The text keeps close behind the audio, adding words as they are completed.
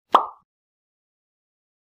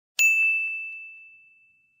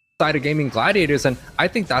side of Gaming Gladiators, and I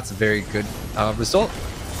think that's a very good result.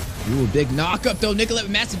 Ooh, big knock-up, though. Nicolette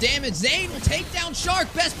with massive damage. Zane will take down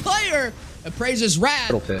Shark, best player. Appraiser's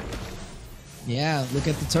Wrath. Yeah, look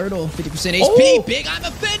at the turtle. 50% HP. Oh! Big I'm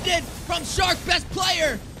offended from Shark, best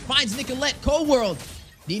player. Finds Nicolette. Cold World.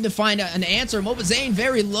 Needing to find an answer. Moba Zane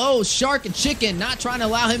very low. Shark and Chicken not trying to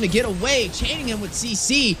allow him to get away. Chaining him with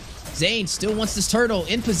CC. Zane still wants this turtle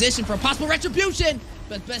in position for a possible retribution.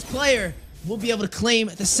 But best player will be able to claim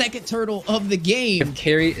the second turtle of the game. If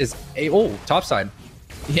carry is a top side.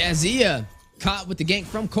 Yeah, Zia caught with the gank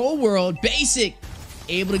from Cold World. Basic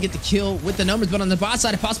able to get the kill with the numbers, but on the bot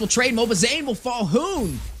side, a possible trade. Moba Zane will fall.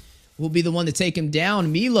 Hoon will be the one to take him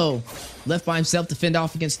down. Milo left by himself to fend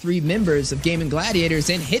off against 3 members of Gaming Gladiators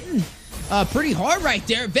and hitting pretty hard right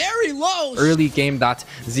there. Very low. Early game that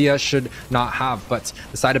Zia should not have, but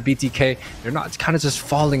the side of BTK, they're not kind of just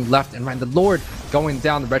falling left and right. The Lord going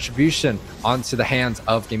down, the retribution onto the hands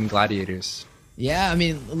of Gaming Gladiators. Yeah, I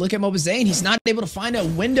mean, look at Moba Zane. He's not able to find a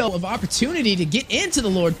window of opportunity to get into the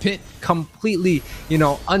Lord Pit. Completely, you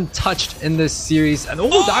know, untouched in this series. And I'm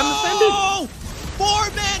offended.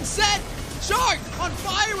 4-man set. Shark on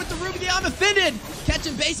fire with the Ruby. I'm offended.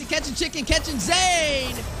 Catching Basic, catching Chicken, catching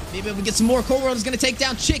Zane. Maybe able to get some more. Cold World is going to take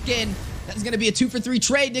down Chicken. That's going to be a 2-for-3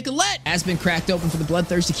 trade. Nicolette has been cracked open for the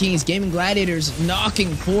Bloodthirsty Kings. Gaming Gladiators knocking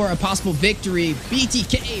for a possible victory.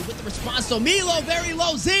 BTK with the response. So Milo very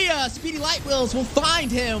low. Zia, Speedy Light Wheels will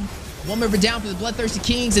find him. 1 member down for the Bloodthirsty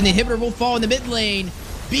Kings, and the inhibitor will fall in the mid lane.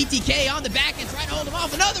 BTK on the back and trying to hold him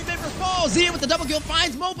off. Another member falls. Zia with the double kill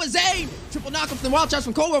finds Moba Zane. Triple knock up from the wild charge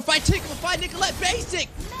from Cold World. Fight Chicken will find Nicolette. Basic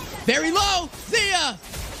very low. Zia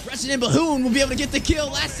rushing in. Bahoon will be able to get the kill.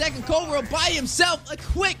 Last second, Cold World by himself. A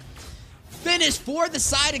quick finish for the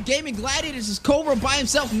side of Gaming Gladiators as Cold World by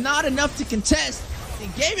himself, not enough to contest.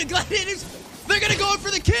 And Gaming Gladiators, they're going to go in for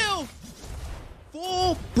the kill.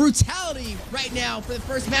 Full brutality right now for the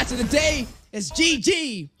first match of the day as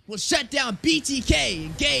GG will shut down BTK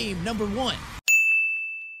in game number 1.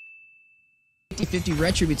 50-50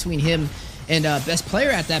 retro between him and best player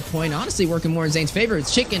at that point. Honestly, working more in Zane's favor.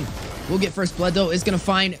 It's Chicken. We'll get first blood, though. Is going to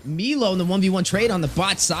find Milo in the 1v1 trade on the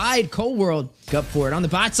bot side. Cold World up for it. On the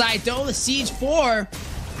bot side, though, the Siege 4.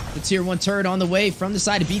 The tier 1 turret on the way from the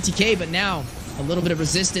side of BTK, but now a little bit of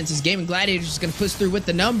resistance as Gaming Gladiators is going to push through with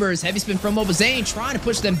the numbers. Heavy spin from Moba Zane, trying to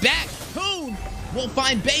push them back. Hoon will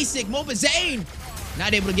find Basic. Moba Zane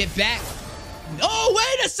not able to get back. Oh,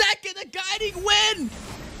 wait a second. The guiding win.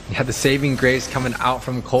 Yeah, the saving grace coming out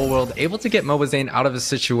from Cold World, able to get Moba Zane out of his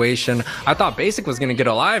situation. I thought Basic was going to get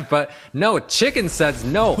alive, but no, Chicken says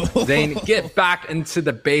no. Zane, get back into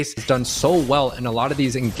the base. He's done so well in a lot of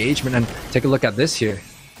these engagement, and take a look at this here.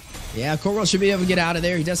 Yeah, Cold World should be able to get out of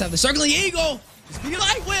there. He does have the Circling Eagle. Speedy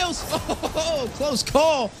Light Wheels. Oh, close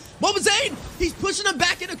call. Moba Zane, he's pushing him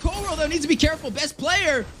back into Cold World, though. Needs to be careful. Best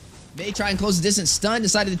player may try and close the distance. Stun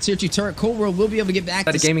decided the tier 2 turret. Cold World will be able to get back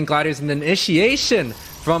to Gaming Gladiators and the initiation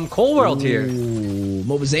from Cold World here.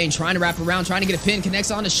 Moba Zane trying to wrap around, trying to get a pin.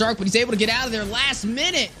 Connects on to Shark, but he's able to get out of there last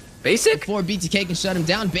minute. Basic? Before BTK can shut him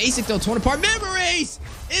down. Basic, though, torn apart. Memories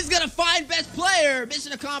is going to find best player.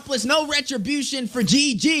 Mission accomplished. No retribution for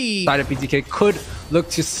GG. Side of BTK could look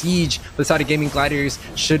to siege, but the side of Gaming Gladiators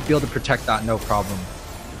should be able to protect that, no problem.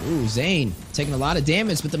 Ooh, Zane taking a lot of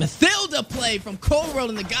damage, but the Mathilda play from Cold World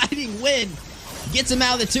and the guiding win gets him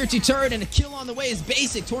out of the tier 2 turret, and a kill on the way is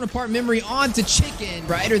Basic. Torn apart Memory onto Chicken.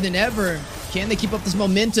 Brighter than ever. Can they keep up this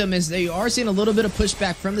momentum as they are seeing a little bit of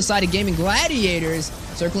pushback from the side of Gaming Gladiators?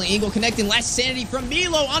 Circling Eagle connecting. Last sanity from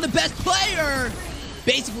Milo on the best player.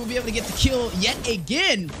 Basic will be able to get the kill yet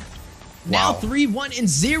again. Now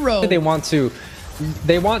 3-1-0.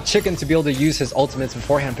 They want Chicken to be able to use his ultimates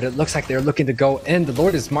beforehand, but it looks like they're looking to go in. The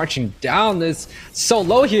Lord is marching down. It's so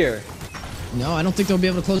low here. No, I don't think they'll be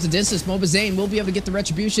able to close the distance. Moba Zane will be able to get the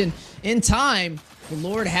retribution in time. The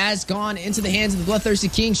Lord has gone into the hands of the Bloodthirsty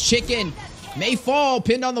Kings. Chicken may fall,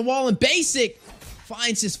 pinned on the wall, and Basic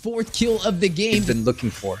finds his 4th kill of the game. He's been looking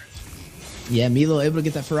for. Yeah, Milo able to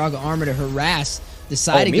get that Faraga armor to harass the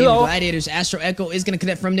side of Gaming Gladiators. Astro Echo is going to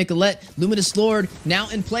connect from Nicolette. Luminous Lord now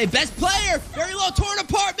in play. Best player, very low, torn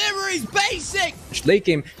apart Memories. Basic. Late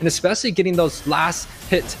game, and especially getting those last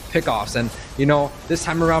hit pickoffs. And, you know, this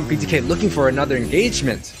time around, BTK looking for another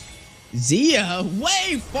engagement. Zia,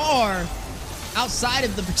 way far outside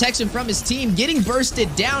of the protection from his team, getting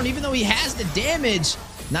bursted down, even though he has the damage.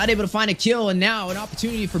 Not able to find a kill, and now an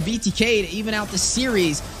opportunity for BTK to even out the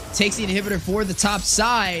series. Takes the inhibitor for the top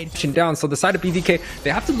side. Down, so the side of BTK, they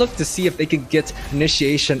have to look to see if they can get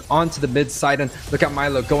initiation onto the mid side, and look at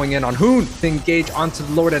Milo going in on Hoon to engage onto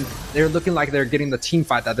the Lord, and they're looking like they're getting the team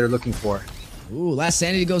fight that they're looking for. Ooh, last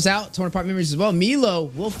sanity goes out. Torn apart memories as well. Milo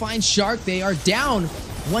will find Shark. They are down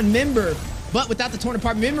one member. But without the torn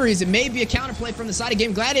apart memories, it may be a counterplay from the side of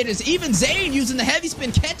Game Gladiators. Even Zane using the heavy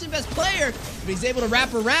spin, catching best player. But he's able to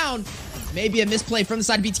wrap around. Maybe a misplay from the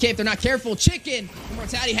side of BTK if they're not careful. Chicken.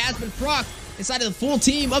 Immortality has been proc inside of the full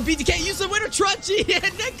team of BTK. Use the winner, Trunchi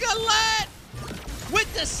and Nicolette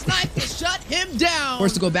with the snipe to shut him down.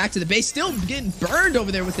 Forced to go back to the base. Still getting burned over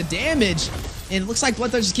there with the damage. And it looks like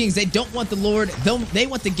Bloodthirsty Kings, they don't want the Lord. They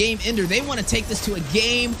want the game ender. They want to take this to a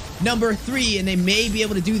game number 3, and they may be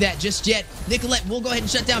able to do that just yet. Nicolette will go ahead and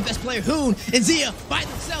shut down best player Hoon and Zia by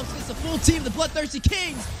themselves against the full team of the Bloodthirsty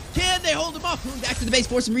Kings. Can they hold him off? Hoon back to the base,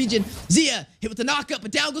 force him region. Zia hit with the knockup,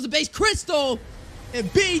 but down goes the base. Crystal and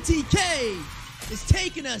BTK is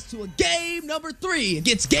taking us to a game number 3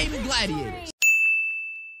 against Gaming Gladiators.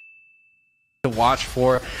 To watch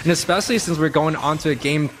for, and especially since we're going on to a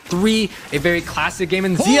game 3, a very classic game,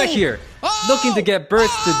 and Zia here looking to get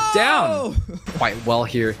bursted down quite well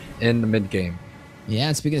here in the mid game. Yeah,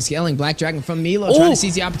 and speaking of scaling, Black Dragon from Milo trying to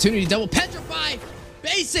seize the opportunity. Double petrify.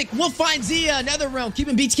 Basic will find Zia. Another realm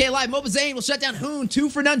keeping BTK alive. Mobile Zane will shut down Hoon.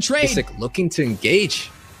 2 for none trade. Basic looking to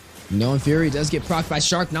engage. No Fury does get procced by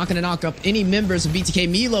Shark, not going to knock up any members of BTK.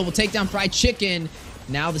 Milo will take down Fried Chicken.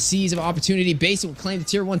 Now the seas of opportunity. Basic will claim the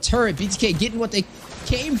tier 1 turret. BTK getting what they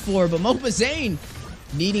came for, but Mobazane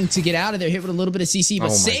needing to get out of there. Hit with a little bit of CC, but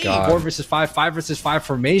save. 4 versus 5, 5 versus 5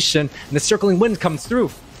 formation, and the circling wind comes through.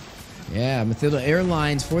 Yeah, Mathilda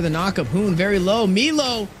Airlines for the knockup. Hoon very low.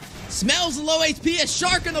 Milo smells the low HP. A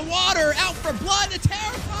Shark in the water. Out for blood. A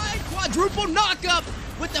terrifying quadruple knockup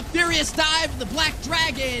with the furious dive of the Black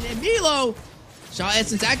Dragon. And Milo, Shaw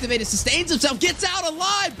Essence activated, sustains himself, gets out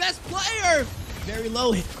alive. Best player. Very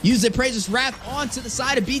low. Use the Praiser's Wrath onto the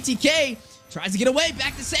side of BTK. Tries to get away.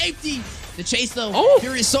 Back to safety. The chase, though.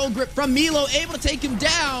 Furious Soul Grip from Milo. Able to take him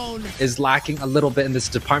down. Is lacking a little bit in this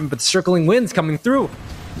department, but the circling winds coming through.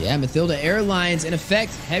 Yeah, Mathilda Airlines, in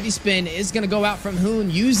effect, heavy spin is going to go out from Hoon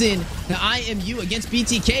using the IMU against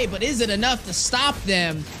BTK, but is it enough to stop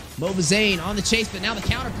them? Mobazane on the chase, but now the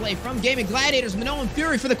counterplay from Gaming Gladiators. Minoan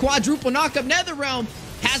Fury for the quadruple knockup. Netherrealm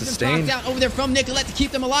has been knocked out over there from Nicolette to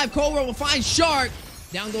keep them alive. Coldworld will find Shark.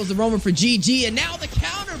 Down goes the Roamer for GG, and now the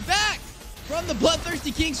counter back from the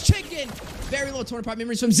Bloodthirsty Kings. Chicken. Very low torn apart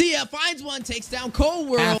memories from Zia. Finds one, takes down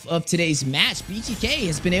Coldworld. Half of today's match, BTK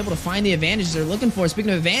has been able to find the advantages they're looking for.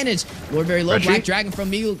 Speaking of advantage, Lord very low. Black Dragon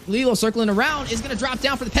from Lilo circling around is going to drop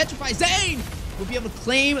down for the Petrify. Zane will be able to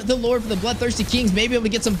claim the Lord for the Bloodthirsty Kings. Maybe able to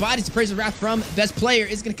get some bodies to praise the wrath from best player.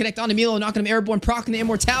 Is going to connect on to Milo, knocking him airborne, proccing the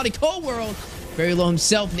immortality. Coldworld very low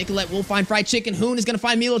himself. Nicolette will find Fried Chicken. Hoon is going to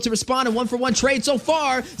find Milo to respond. A 1-for-1 trade so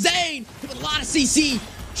far. Zane with a lot of CC.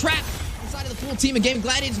 Trap inside of the full team of Gaming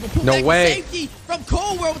Gladiators. Will pull back to safety from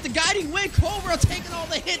Coldworld with the guiding wind. Coldworld taking all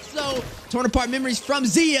the hits though. Torn apart memories from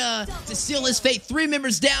Zia to seal his fate. 3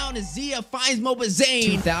 members down as Zia finds Mobazane.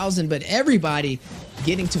 2,000, but everybody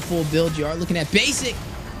getting to full build. You are looking at Basic.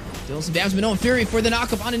 Dealing some damage, Minoan Fury for the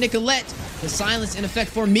knockup onto Nicolette. The silence in effect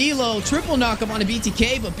for Milo. Triple knockup onto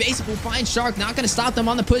BTK, but Basic will find Shark. Not going to stop them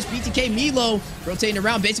on the push. BTK, Milo rotating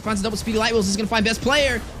around. Basic finds a double speedy light wheels. Is going to find best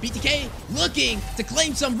player. BTK looking to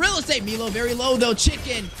claim some real estate. Milo very low though.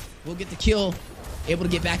 Chicken will get the kill. Able to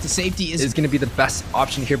get back to safety. Is going to be the best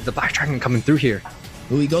option here, but the Black Dragon coming through here.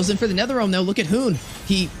 Ooh, he goes in for the Netherrealm though. Look at Hoon.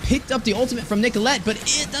 He picked up the ultimate from Nicolette, but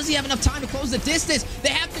does he have enough time to close the distance? They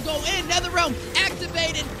have to go in. Netherrealm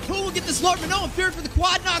activated. Who will get this Lord? Minoan Fury for the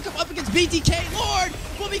quad knockup up against BTK. Lord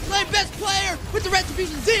will be claimed best player with the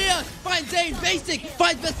retribution. Zia finds Zane. Basic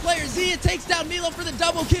finds best player. Zia takes down Milo for the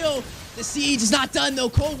double kill. The siege is not done though.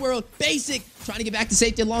 Coldworld, Basic trying to get back to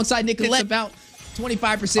safety alongside Nicolette. About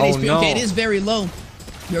 25% HP. No. Okay, it is very low.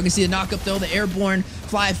 You're going to see the knockup, though. The airborne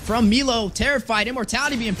fly from Milo. Terrified.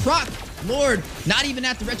 Immortality being proc. Lord, not even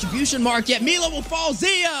at the retribution mark yet. Milo will fall.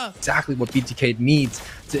 Zia! Exactly what BTK needs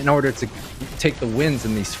in order to take the wins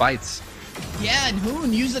in these fights. Yeah, and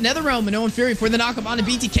Hoon used the Netherrealm. Minoan Fury for the knockup onto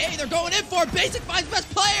BTK. They're going in for it. Basic finds best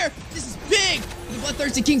player. This is big. The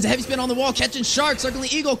Bloodthirsty Kings, a heavy spin on the wall, catching Shark, circling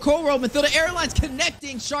Eagle, Coldworld, Mathilda Airlines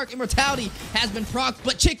connecting. Shark Immortality has been procced,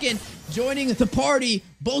 but Chicken joining the party.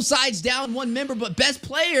 Both sides down 1 member, but best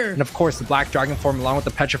player. And of course, the Black Dragon form along with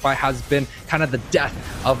the Petrify has been kind of the death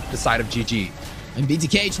of the side of GG. And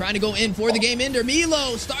BTK trying to go in for the game ender.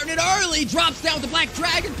 Milo starting it early, drops down with the Black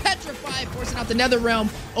Dragon, Petrify, forcing out the Netherrealm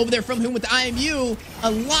over there from Whom with the IMU.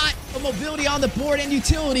 A lot of mobility on the board and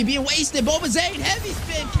utility being wasted. Bobazane, heavy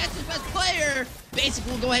spin, catches best player. Basic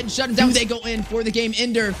will go ahead and shut him down. They go in for the game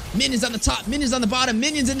ender. Minions on the top, minions on the bottom,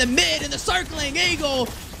 minions in the mid, and the circling Eagle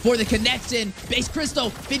for the connection. Base Crystal,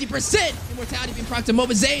 50%. Immortality being procced to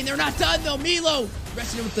Mobazane. They're not done though. Milo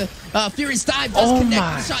resting it with the Furious Dive. Does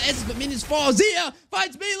connect with the shot Essence, but minions fall. Zia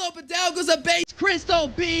finds Milo, but down goes a Base Crystal.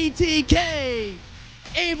 BTK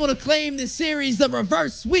able to claim this series, the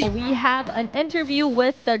reverse sweep. We have an interview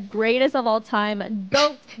with the greatest of all time,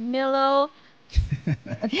 GOAT Milo.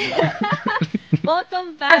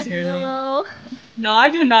 Welcome back, Milo. No, I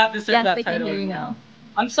do not deserve Yes, that they can title. hear you now.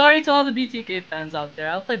 I'm sorry to all the BTK fans out there.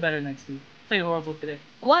 I'll play better next week. Played horrible today.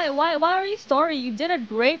 Why are you sorry? You did a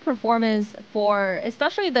great performance for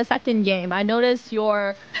especially the second game. I noticed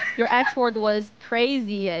your export was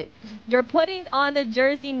crazy. You're putting on the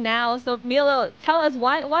jersey now, so Milo, tell us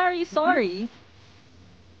why are you sorry?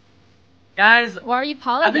 Guys, Why are you I've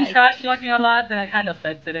apologizing? been trash talking a lot, and I kind of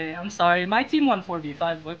fed today. I'm sorry. My team won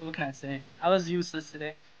 4v5. What can I say? I was useless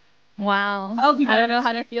today. Wow. I'll be I don't back. know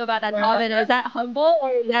how to feel about that comment. Is that humble or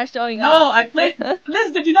is that showing No, up? I played.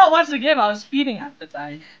 Liz, did you not watch the game? I was feeding half the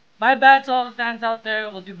time. My bad to all the fans out there.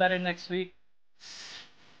 We'll do better next week.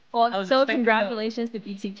 I Well, was so expecting congratulations to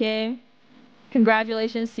BTK.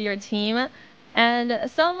 Congratulations to your team. And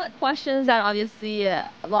some questions that obviously a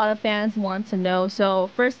lot of fans want to know. So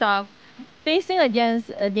first off, facing against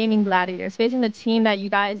Gaming Gladiators, facing the team that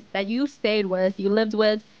you stayed with, you lived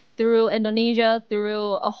with through Indonesia,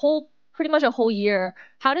 through pretty much a whole year.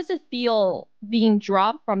 How does it feel being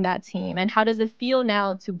dropped from that team, and how does it feel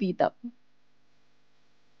now to beat them?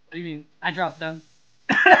 What do you mean? I dropped them.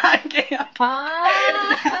 I'm kidding. I'm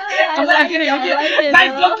kidding.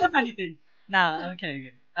 Guys, don't clip anything. Nah,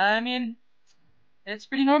 okay. I mean, it's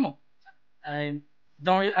pretty normal. I'm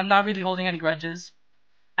not really holding any grudges.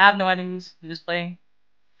 I have no enemies. I'm just playing,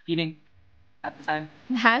 eating at the time.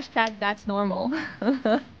 Hashtag that's normal.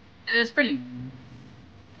 It's pretty.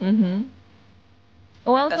 Mm-hmm.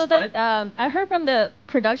 Well, That's so that I heard from the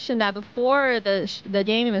production that before the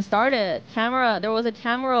game even started, there was a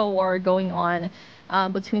camera war going on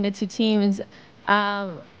between the two teams.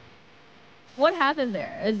 Um, what happened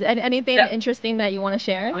there? Is anything Yeah. interesting that you want to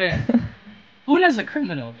share? Okay. Hoon is a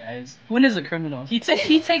criminal, guys. Hoon is a criminal. He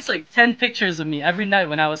takes like 10 pictures of me every night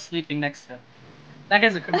when I was sleeping next to him. That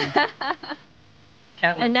guy's a criminal.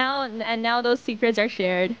 Can't And now those secrets are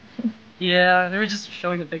shared. Yeah, they were just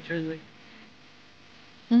showing the pictures. Like,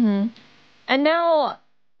 Mm-hmm. And now,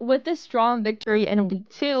 with this strong victory in week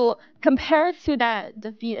 2, compared to that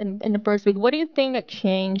defeat in the first week, what do you think that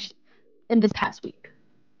changed in this past week?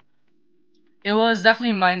 it was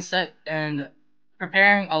definitely mindset and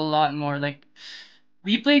preparing a lot more. Like,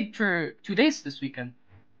 we played for 2 days this weekend.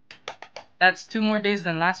 That's 2 more days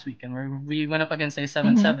than last weekend, where we went up against a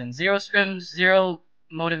 7-7. Zero scrims, zero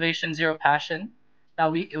motivation, zero passion. That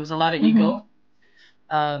week, it was a lot of ego.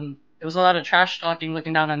 It was a lot of trash talking,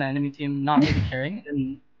 looking down on the enemy team, not really caring,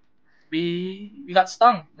 and we got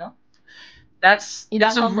stung. You know, that's You got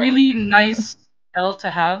it's a humbled. really nice L to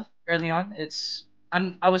have early on.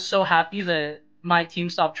 I was so happy that my team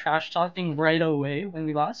stopped trash talking right away when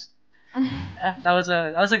we lost. That was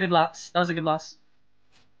a good loss. That was a good loss.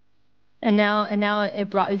 And now it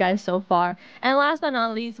brought you guys so far. And last but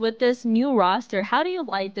not least, with this new roster, how do you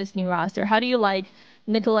like this new roster? How do you like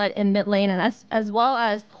Nicolette in mid lane, and as well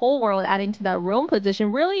as Cold World adding to that roam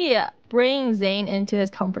position, really bring Zane into his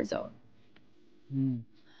comfort zone?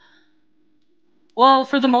 Well,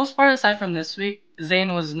 for the most part, aside from this week,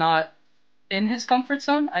 Zane was not in his comfort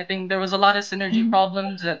zone. I think there was a lot of synergy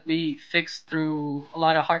problems that we fixed through a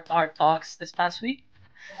lot of heart-to-heart talks this past week.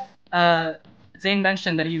 Uh, Zane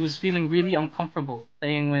mentioned that he was feeling really uncomfortable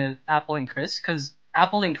playing with Apple and Chris because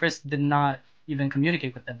Apple and Chris did not even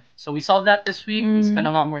communicate with him. So we solved that this week. We spent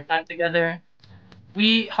a lot more time together.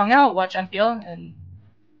 We hung out, watched MPL, and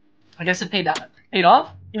I guess it paid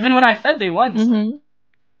off. Even when I fed, they won. So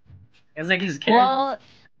it was like he's caring. Well,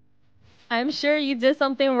 I'm sure you did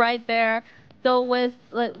something right there. So with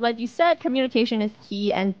like you said, communication is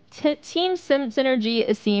key, and team synergy,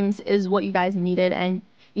 it seems, is what you guys needed, and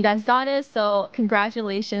you guys got it. So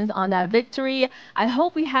congratulations on that victory. I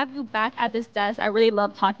hope we have you back at this desk. I really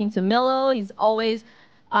love talking to Milo. He's always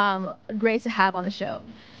great to have on the show.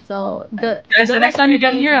 So Guys, the next time you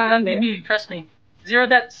get here, maybe trust me. Zero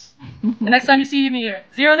debts. The next time you see me here,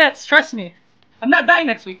 zero debts. Trust me. I'm not dying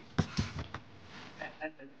next week.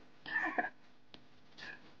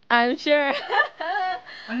 I'm sure.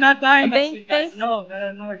 I'm not dying next week, guys. Thanks. No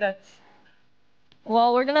more debts.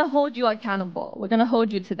 Well, we're gonna hold you accountable. We're gonna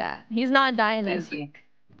hold you to that. He's not dying next week.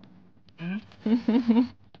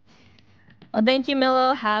 Well, thank you,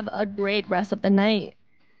 Milo. Have a great rest of the night.